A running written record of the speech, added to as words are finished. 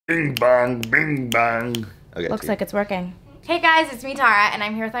Bing bong, bing bong. Okay. Looks like it's working. Hey guys, it's me Tara, and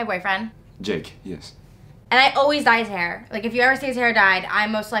I'm here with my boyfriend. Jake, yes. And I always dye his hair. Like if you ever see his hair dyed,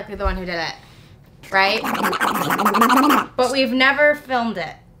 I'm most likely the one who did it. Right? But we've never filmed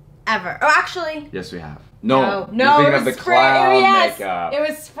it. Ever. Oh, actually. Yes, we have. No, you're it of was the spray. clown Yes, makeup. it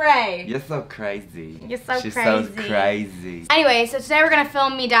was spray. You're so crazy. You're so She's crazy. so crazy. Anyway, so today we're gonna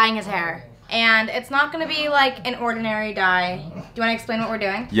film me dyeing his hair. And it's not gonna be like an ordinary dye. Do you wanna explain what we're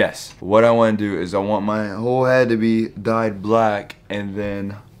doing? Yes. What I want to do is I want my whole head to be dyed black, and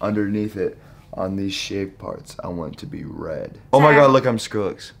then underneath it, on these shaved parts, I want it to be red. Oh my god, look, I'm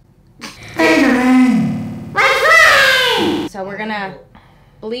Skrillex. So we're gonna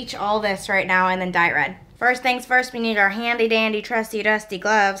bleach all this right now and then dye it red. First things first, we need our handy dandy trusty dusty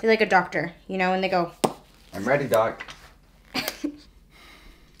gloves. Be like a doctor, you know, and they go. I'm ready, doc.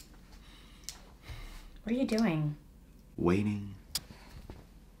 What are you doing? Waiting.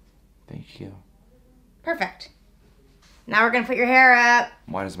 Thank you. Perfect. Now we're gonna put your hair up.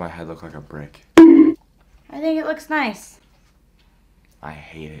 Why does my head look like a brick? I think it looks nice. I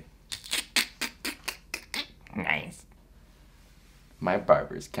hate it. Nice. My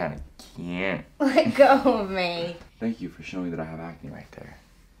barber's kind of cute. Let go of me. Thank you for showing that I have acne right there.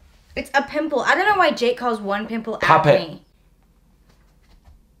 It's a pimple. I don't know why Jake calls one pimple Pop acne. it.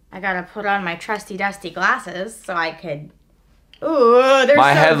 I gotta put on my trusty dusty glasses so I could. Ooh, they're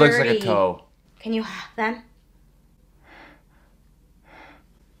My so head looks dirty. like a toe. Can you have them?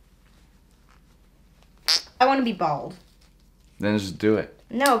 I want to be bald. Then just do it.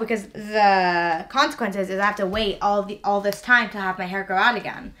 No, because the consequences is I have to wait all this time to have my hair grow out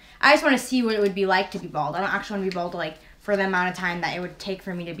again. I just want to see what it would be like to be bald. I don't actually want to be bald like for the amount of time that it would take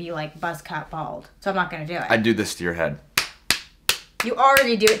for me to be like buzz cut bald. So I'm not gonna do it. I do this to your head. You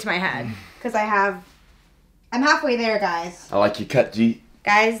already do it to my head because I'm halfway there, guys. I like your cut, G.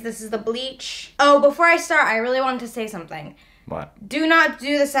 Guys, this is the bleach. Oh, before I start, I really wanted to say something. What? Do not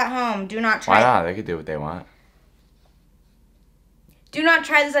do this at home. Do not try. Why not? They could do what they want. Do not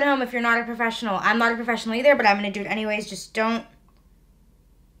try this at home if you're not a professional. I'm not a professional either, but I'm gonna do it anyways. Just don't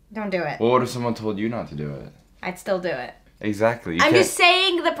do it. Well, what if someone told you not to do it? I'd still do it. Exactly. I'm just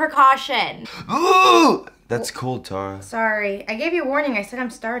saying the precaution. Ooh! That's cool, Tara. Sorry. I gave you a warning. I said I'm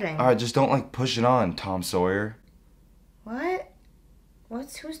starting. Alright, just don't like push it on, Tom Sawyer. What?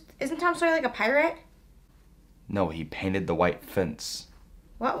 Isn't Tom Sawyer like a pirate? No, he painted the white fence.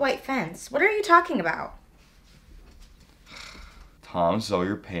 What white fence? What are you talking about? Tom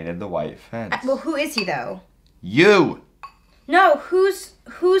Sawyer painted the white fence. Well, who is he though? You! No, who's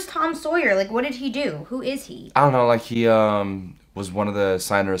Tom Sawyer? Like, what did he do? Who is he? I don't know, like he was one of the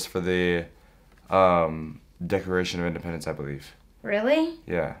signers for the Declaration of Independence, I believe. Really?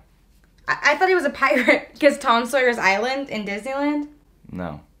 Yeah. I thought he was a pirate because Tom Sawyer's Island in Disneyland.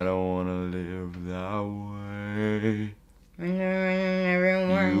 No. I don't wanna live that way.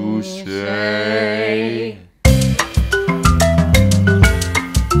 Everyone You say.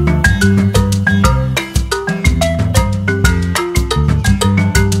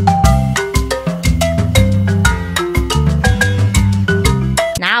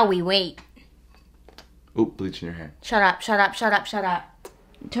 Now we wait. Oop, bleach in your hair. Shut up, shut up, shut up, shut up.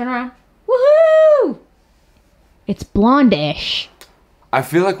 Turn around. Woohoo! It's blondish. I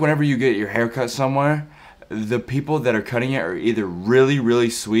feel like whenever you get your hair cut somewhere, the people that are cutting it are either really, really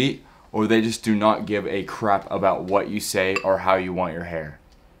sweet, or they just do not give a crap about what you say or how you want your hair.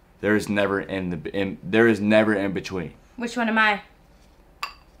 There is never in between. Which one am I?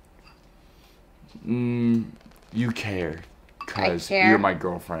 You care, cause care? you're my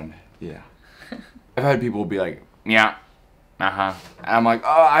girlfriend. Yeah. I've had people be like, yeah, and I'm like, oh,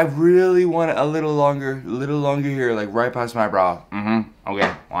 I really want it a little longer here, like right past my brow. Okay,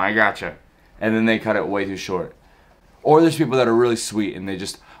 well, I gotcha. And then they cut it way too short. Or there's people that are really sweet and they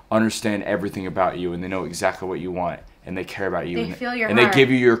just understand everything about you and they know exactly what you want and they care about you. They feel your and heart. they give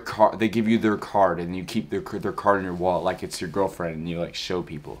you your card. They give you their card and you keep their card in your wallet like it's your girlfriend and you like show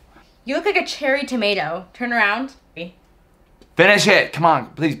people. You look like a cherry tomato. Turn around. Finish it! Come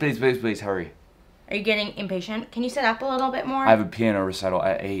on, please, please, please, please, hurry. Are you getting impatient? Can you sit up a little bit more? I have a piano recital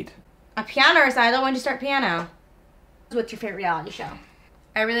at 8. A piano recital? When did you start piano? What's your favorite reality show?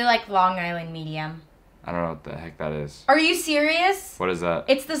 I really like Long Island Medium. I don't know what the heck that is. Are you serious? What is that?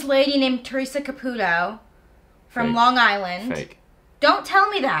 It's this lady named Teresa Caputo from Fake. Long Island. Fake. Don't tell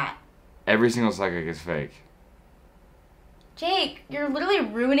me that. Every single psychic is fake. Jake, you're literally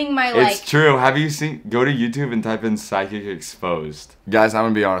ruining my life. It's true. Have you seen? Go to YouTube and type in psychic exposed. Guys, I'm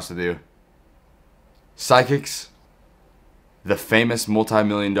gonna be honest with you. Psychics, the famous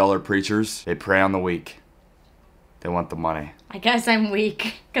multi-million-dollar preachers, they prey on the weak. They want the money. I guess I'm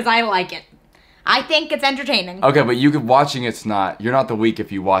weak because I like it. I think it's entertaining. Okay, but watching it's not. You're not the weak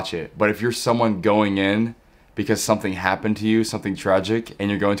if you watch it. But if you're someone going in because something happened to you, something tragic, and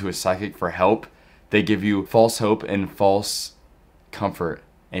you're going to a psychic for help, they give you false hope and false comfort,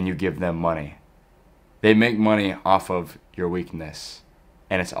 and you give them money. They make money off of your weakness,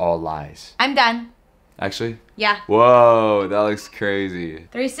 and it's all lies. I'm done. Actually? Yeah. Whoa, that looks crazy.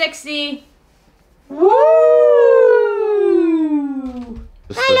 360. Woo!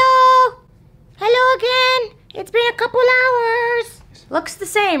 Hello! Hello again. It's been a couple hours. Looks the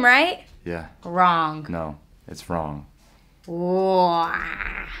same, right? Yeah. Wrong. No, it's wrong.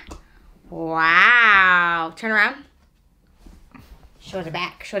 Wow. Wow. Turn around. Show the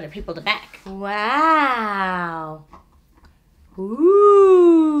back. Show the people the back. Wow.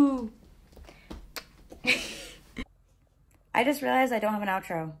 Ooh. I just realized I don't have an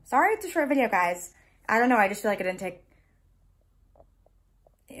outro. Sorry it's a short video, guys. I don't know. I just feel like it didn't take...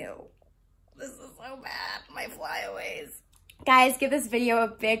 Ew. This is so bad. My flyaways. Guys, give this video a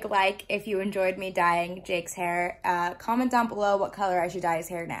big like if you enjoyed me dyeing Jake's hair. Comment down below what color I should dye his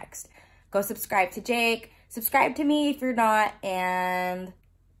hair next. Go subscribe to Jake. Subscribe to me if you're not. And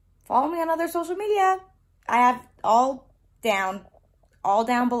follow me on other social media. I have all down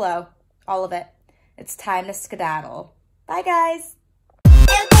below. All of it. It's time to skedaddle. Bye, guys.